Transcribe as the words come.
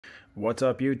What's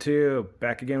up, YouTube?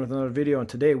 Back again with another video, and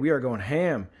today we are going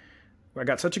ham. I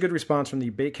got such a good response from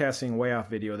the bait casting weigh off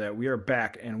video that we are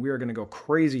back and we are going to go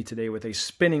crazy today with a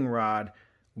spinning rod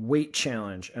weight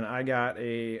challenge. And I got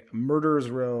a murderer's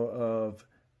row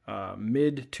of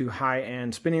mid to high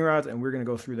end spinning rods, and we're going to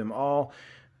go through them all.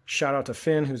 Shout out to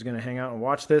Finn, who's going to hang out and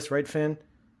watch this, right, Finn?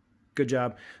 Good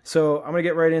job. So I'm going to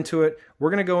get right into it. We're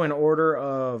going to go in order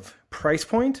of price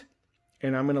point,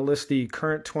 and I'm going to list the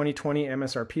current 2020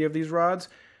 MSRP of these rods.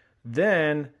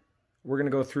 Then we're going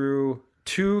to go through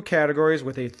two categories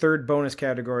with a third bonus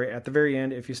category at the very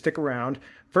end if you stick around.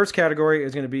 First category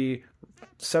is going to be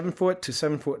 7 foot to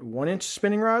 7 foot 1 inch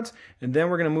spinning rods, and then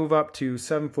we're going to move up to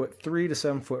 7 foot 3 to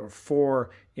 7 foot 4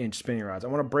 inch spinning rods. I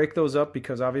want to break those up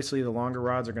because obviously the longer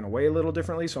rods are going to weigh a little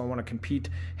differently, so I want to compete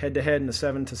head to head in the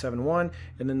 7 to 7.1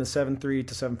 and then the 7.3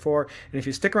 to 7.4. And if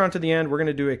you stick around to the end, we're going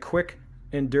to do a quick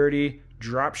and dirty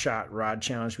drop shot rod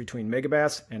challenge between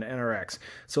Megabass and NRX.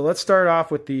 So let's start off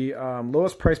with the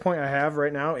lowest price point I have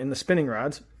right now in the spinning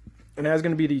rods, and that's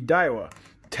going to be the Daiwa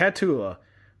Tatula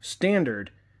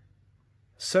standard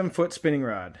 7 foot spinning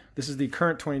rod. This is the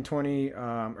current 2020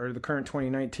 or the current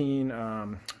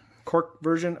 2019 cork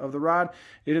version of the rod.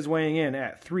 It is weighing in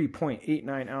at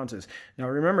 3.89 ounces. Now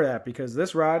remember that because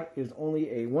this rod is only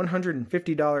a $150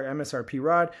 MSRP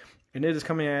rod, and it is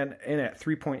coming in at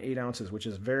 3.8 ounces, which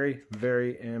is very,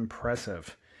 very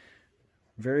impressive.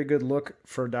 Very good look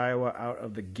for Daiwa out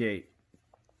of the gate.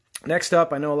 Next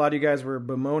up, I know a lot of you guys were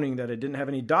bemoaning that it didn't have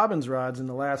any Dobyns rods in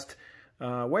the last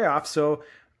weigh-off, so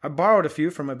I borrowed a few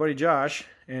from my buddy Josh,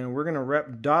 and we're going to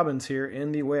rep Dobyns here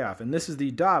in the weigh-off. And this is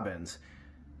the Dobyns,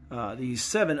 the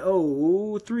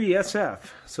 703 SF.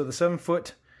 So the 7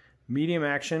 foot medium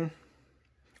action.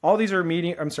 All these are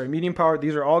medium power.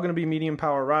 These are all going to be medium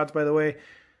power rods, by the way.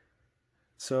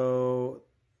 So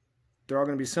they're all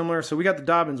going to be similar. So we got the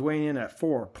Dobyns weighing in at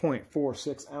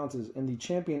 4.46 ounces, and the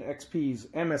Champion XP's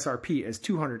MSRP is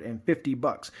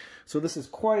 $250. So this is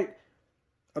quite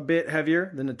a bit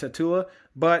heavier than the Tatula.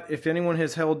 But if anyone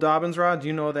has held Dobyns rods,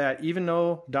 you know that even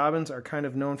though Dobyns are kind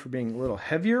of known for being a little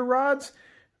heavier rods,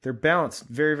 they're balanced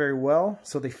very, very well.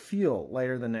 So they feel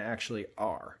lighter than they actually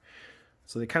are.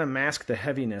 So they kind of mask the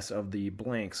heaviness of the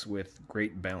blanks with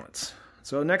great balance.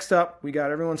 So next up, we got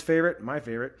everyone's favorite, my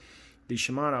favorite, the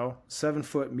Shimano 7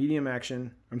 foot medium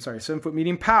action, 7 foot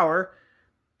medium power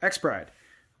Expride,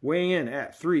 weighing in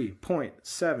at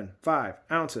 3.75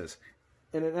 ounces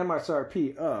and an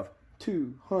MSRP of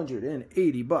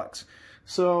 $280.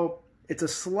 So it's a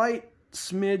slight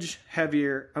smidge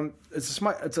heavier.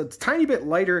 It's a tiny bit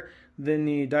lighter than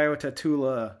the Daiwa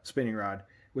Tatula spinning rod,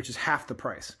 which is half the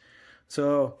price.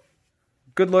 So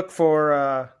good look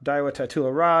for Daiwa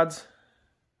Tatula rods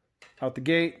out the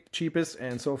gate, cheapest,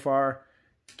 and so far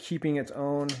keeping its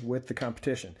own with the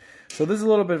competition. So this is a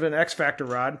little bit of an X Factor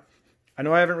rod. I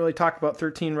know I haven't really talked about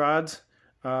 13 rods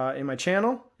in my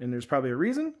channel, and there's probably a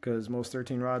reason because most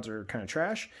 13 rods are kind of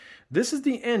trash. This is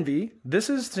the Envy. This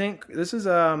is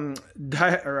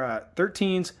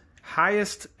 13's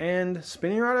highest end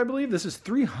spinning rod, I believe. This is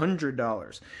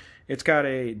 $300. It's got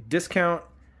a discount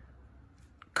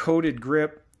coated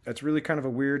grip. That's really kind of a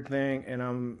weird thing, and I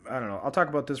don't know. I'll talk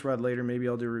about this rod later. Maybe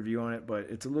I'll do a review on it, but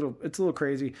it's a little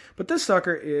crazy. But this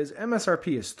sucker is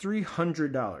MSRP is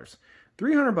 $300.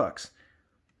 $300.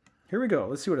 Here we go.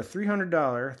 Let's see what a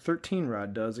 $300 13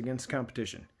 rod does against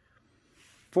competition.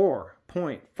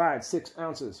 4.56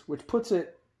 ounces, which puts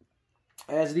it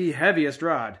as the heaviest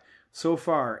rod so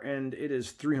far, and it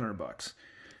is $300.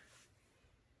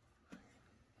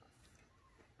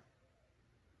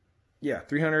 Yeah,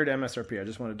 $300 MSRP. I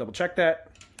just want to double check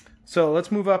that. So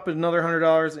let's move up another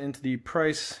 $100 into the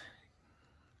price.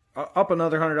 Up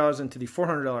another $100 into the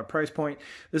 $400 price point.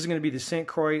 This is going to be the St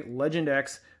Croix Legend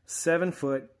X 7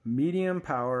 foot medium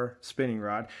power spinning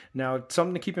rod. Now,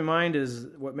 something to keep in mind is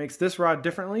what makes this rod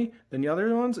differently than the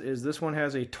other ones is this one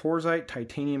has a Torzite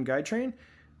titanium guide train,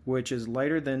 which is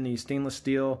lighter than the stainless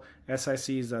steel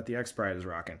SICs that the Expride is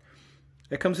rocking.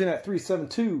 It comes in at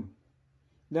 $372.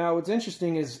 Now, what's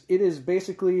interesting is it is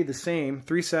basically the same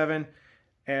 3.7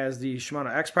 as the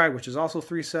Shimano Expride, which is also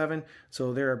 3.7.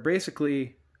 So they're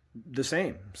basically the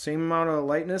same amount of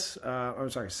lightness.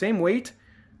 Same weight.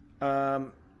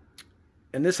 And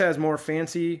this has more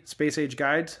fancy space age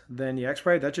guides than the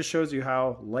Expride. That just shows you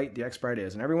how light the Expride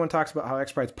is. And everyone talks about how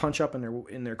Exprides punch up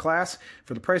in their class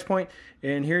for the price point.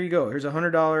 And here you go. Here's a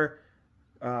 $100.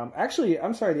 Actually,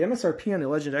 I'm sorry, the MSRP on the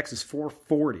Legend X is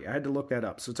 $440. I had to look that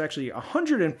up. So it's actually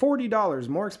 $140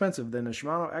 more expensive than the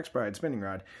Shimano Expride spinning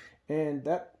rod. And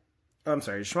that, I'm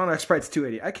sorry, Shimano Expride's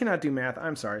 $280. I cannot do math,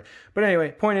 I'm sorry. But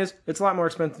anyway, point is, it's a lot more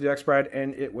expensive than the Expride,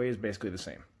 and it weighs basically the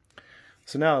same.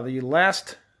 So now the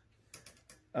last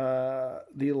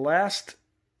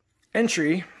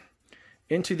entry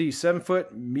into the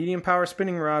 7-foot medium power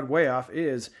spinning rod way off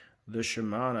is the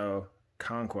Shimano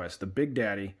Conquest, the Big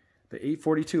Daddy, the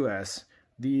 842S,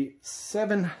 the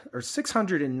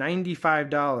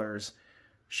 $695.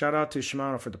 Shout out to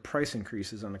Shimano for the price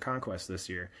increases on the Conquest this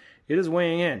year. It is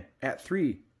weighing in at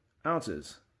 3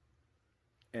 ounces.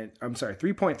 And I'm sorry,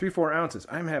 3.34 ounces.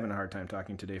 I'm having a hard time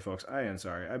talking today, folks. I am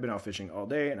sorry. I've been out fishing all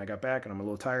day and I got back and I'm a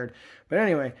little tired. But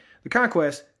anyway, the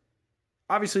Conquest,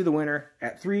 obviously the winner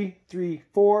at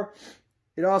 $334.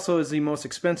 It also is the most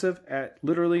expensive at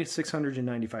literally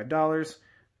 $695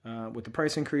 with the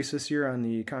price increase this year on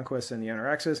the Conquest and the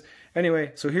NRXs.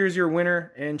 Anyway, so here's your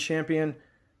winner and champion,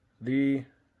 the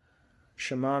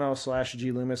Shimano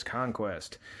 / Gloomis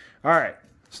Conquest. All right,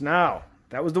 so now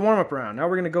that was the warm-up round. Now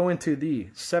we're going to go into the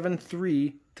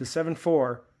 7.3 to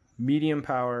 7.4 medium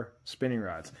power spinning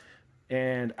rods.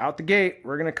 And out the gate,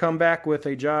 we're going to come back with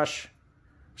a Josh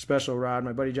special rod.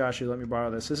 My buddy Josh, he let me borrow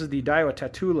this. This is the Daiwa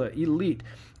Tatula Elite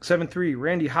 7.3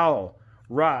 Randy Howell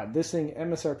rod. This thing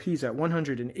MSRP is at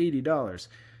 $180.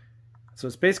 So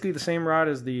it's basically the same rod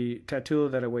as the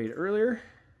Tatula that I weighed earlier.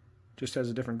 Just has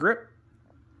a different grip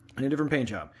and a different paint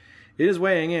job. It is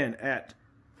weighing in at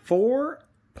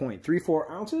 4.34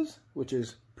 ounces, which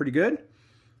is pretty good.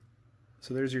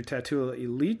 So there's your Tatula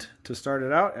Elite to start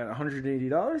it out at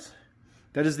 $180.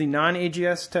 That is the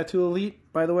non-AGS Tatula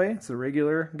Elite, by the way. It's the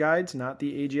regular guides, not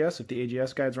the AGS. If the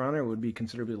AGS guides were on there, it would be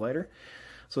considerably lighter.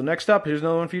 So next up, here's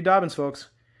another one for you Dobyns, folks.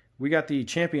 We got the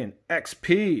Champion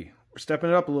XP. We're stepping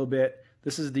it up a little bit.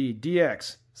 This is the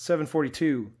DX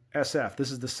 742 SF.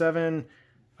 This is the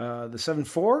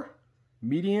 7.4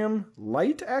 medium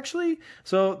light, actually.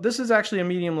 So this is actually a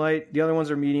medium light. The other ones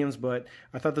are mediums, but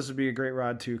I thought this would be a great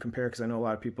rod to compare because I know a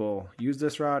lot of people use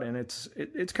this rod, and it's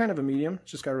kind of a medium.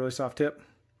 It's just got a really soft tip.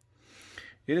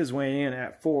 It is weighing in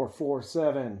at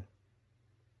 447.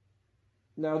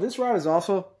 Now this rod is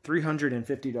also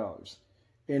 $350,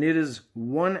 and it is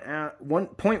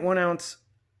 1.1 ounce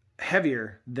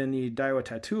heavier than the Daiwa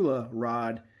Tatula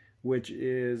rod, which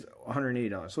is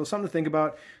 $180. So something to think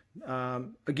about.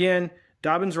 Again,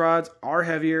 Dobyns rods are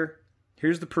heavier.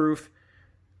 Here's the proof.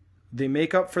 They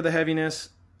make up for the heaviness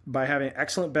by having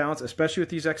excellent balance, especially with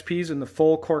these XPs and the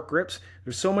full cork grips.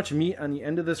 There's so much meat on the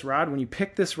end of this rod. When you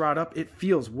pick this rod up, it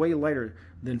feels way lighter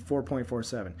than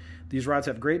 4.47. These rods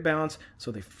have great balance,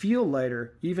 so they feel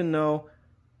lighter, even though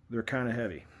they're kind of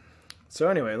heavy. So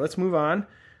anyway, let's move on.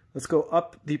 Let's go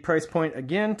up the price point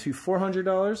again to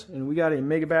 $400, and we got a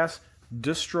Megabass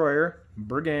Destroyer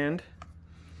Brigand.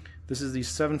 This is the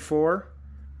 7.4.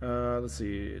 Let's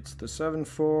see, it's the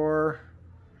 7.4.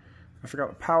 I forgot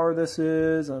what power this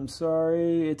is. I'm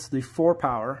sorry. It's the 4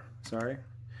 power. Sorry.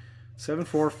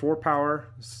 7.4, 4 power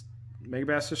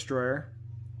Megabass Destroyer.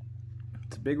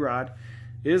 It's a big rod.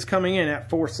 It is coming in at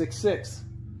 $466.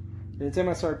 And its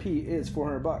MSRP is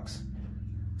 $400.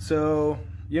 So,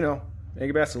 you know,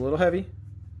 Megabass is a little heavy.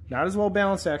 Not as well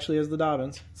balanced, actually, as the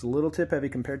Dobyns. It's a little tip heavy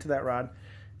compared to that rod.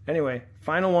 Anyway,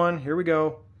 final one. Here we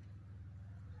go.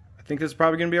 I think this is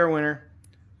probably going to be our winner.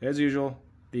 As usual,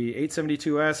 the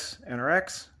 872S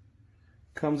NRX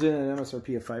comes in at an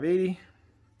MSRP of $580.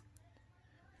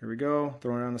 Here we go.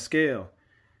 Throwing it on the scale.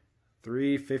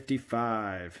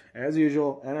 $355. As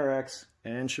usual, NRX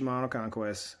and Shimano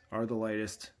Conquest are the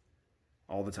lightest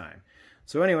all the time.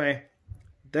 So anyway,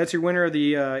 that's your winner of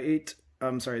the the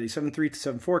 7.3 to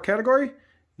 7.4 category.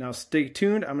 Now stay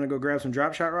tuned. I'm going to go grab some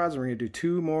drop shot rods, and we're going to do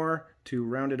 2 more to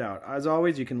round it out. As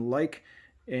always, you can like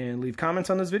and leave comments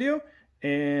on this video,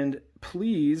 and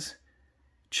please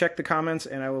check the comments,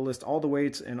 and I will list all the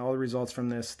weights and all the results from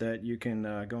this that you can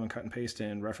go and cut and paste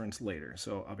and reference later.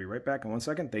 So I'll be right back in 1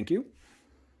 second. Thank you.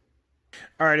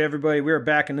 All right, everybody, we are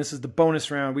back, and this is the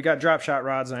bonus round. We got drop shot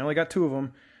rods, and I only got 2 of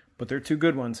them, but they're 2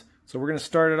 good ones. So we're going to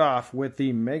start it off with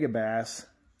the Megabass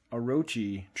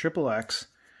Orochi XXX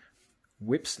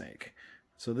Whipsnake.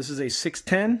 So this is a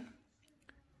 610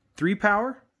 3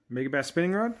 power Megabass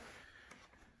spinning rod,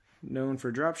 known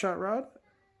for drop shot rod.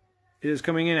 It is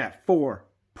coming in at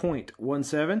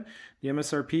 4.17. The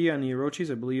MSRP on the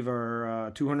Orochis, I believe,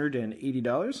 are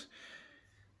 $280.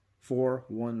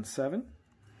 417.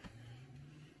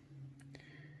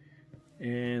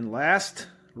 And last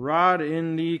rod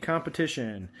in the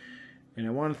competition. And I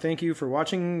want to thank you for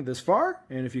watching this far.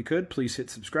 And if you could, please hit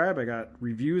subscribe. I got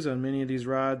reviews on many of these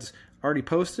rods already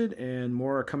posted, and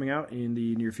more are coming out in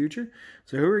the near future.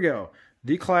 So here we go.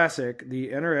 The classic, the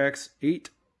NRX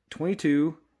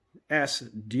 822S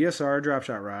DSR drop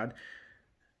shot rod.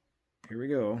 Here we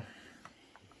go.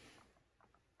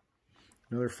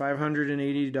 Another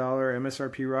 $580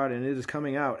 MSRP rod, and it is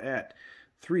coming out at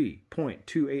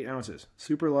 3.28 ounces.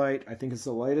 Super light. I think it's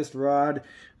the lightest rod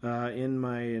in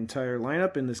my entire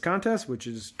lineup in this contest, which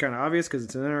is kind of obvious because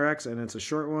it's an NRX and it's a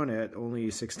short one at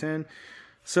only 610.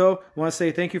 So I want to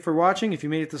say thank you for watching. If you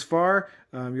made it this far,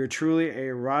 you're truly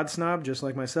a rod snob just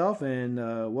like myself, and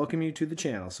welcome you to the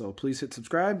channel. So please hit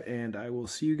subscribe, and I will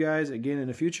see you guys again in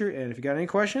the future. And if you got any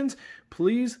questions,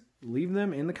 please leave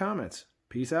them in the comments.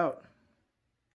 Peace out.